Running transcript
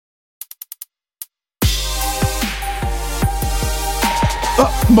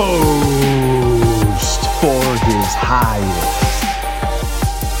utmost for his highest.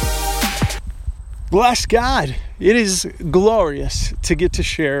 Bless God. It is glorious to get to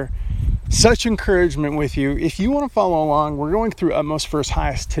share such encouragement with you. If you want to follow along, we're going through Utmost for his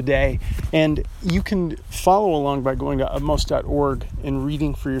highest today, and you can follow along by going to utmost.org and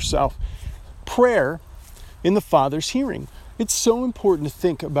reading for yourself. Prayer in the Father's hearing. It's so important to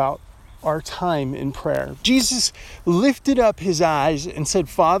think about our time in prayer. Jesus lifted up his eyes and said,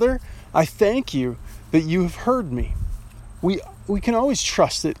 Father, I thank you that you have heard me. We can always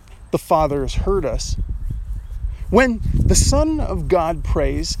trust that the Father has heard us. When the Son of God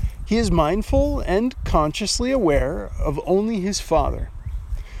prays, he is mindful and consciously aware of only his Father.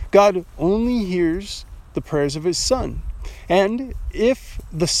 God only hears the prayers of his Son. And if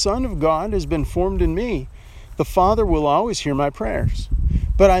the Son of God has been formed in me, the Father will always hear my prayers.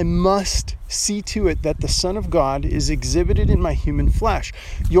 But I must see to it that the Son of God is exhibited in my human flesh.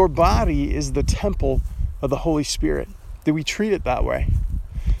 Your body is the temple of the Holy Spirit. Do we treat it that way?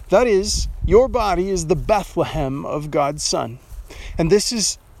 That is, your body is the Bethlehem of God's Son. And this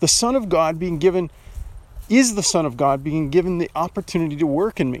is the Son of God being given the opportunity to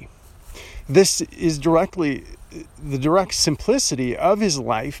work in me. This is directly the direct simplicity of his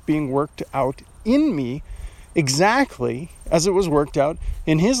life being worked out in me, exactly as it was worked out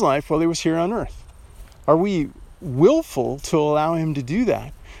in his life while he was here on earth. Are we willful to allow him to do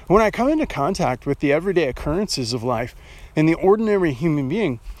that? When I come into contact with the everyday occurrences of life and the ordinary human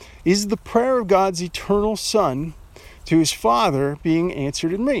being, is the prayer of God's eternal Son to his Father being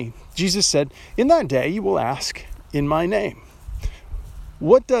answered in me? Jesus said, in that day you will ask in my name.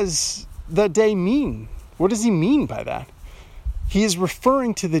 What does that day mean? What does he mean by that? He is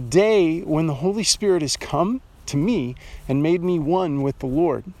referring to the day when the Holy Spirit has come to me and made me one with the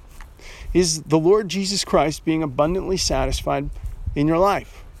Lord. Is the Lord Jesus Christ being abundantly satisfied in your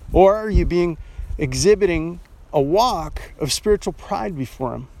life? Or are you exhibiting a walk of spiritual pride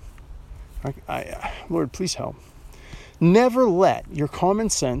before him? Lord, please help. Never let your common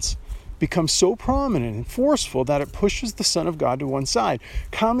sense become so prominent and forceful that it pushes the Son of God to one side.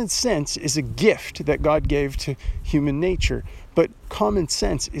 Common sense is a gift that God gave to human nature, but common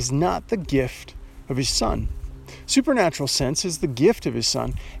sense is not the gift of his Son. Supernatural sense is the gift of his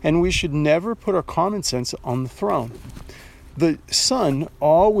Son, and we should never put our common sense on the throne. The Son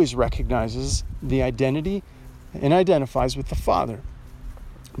always recognizes the identity and identifies with the Father,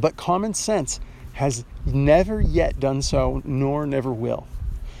 but common sense has never yet done so, nor never will.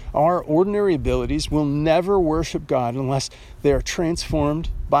 Our ordinary abilities will never worship God unless they are transformed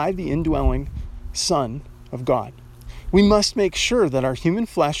by the indwelling Son of God. We must make sure that our human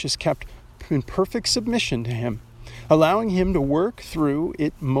flesh is kept in perfect submission to him, allowing him to work through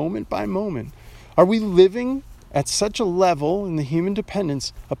it moment by moment. Are we living at such a level in the human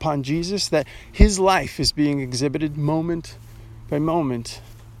dependence upon Jesus that his life is being exhibited moment by moment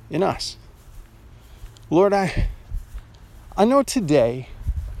in us? Lord, I know today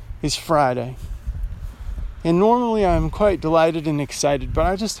is Friday, and normally I'm quite delighted and excited, but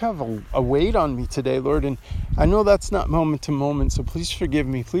I just have a weight on me today, Lord, and I know that's not moment to moment, so please forgive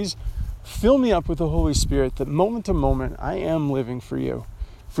me. Please fill me up with the Holy Spirit that moment to moment I am living for you,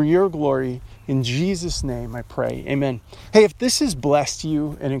 for your glory. In Jesus' name I pray, amen. Hey, if this has blessed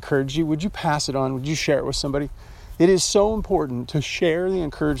you and encouraged you, would you pass it on? Would you share it with somebody? It is so important to share the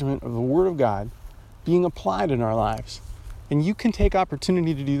encouragement of the Word of God being applied in our lives. And you can take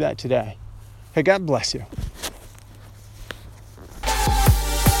opportunity to do that today. Hey, God bless you.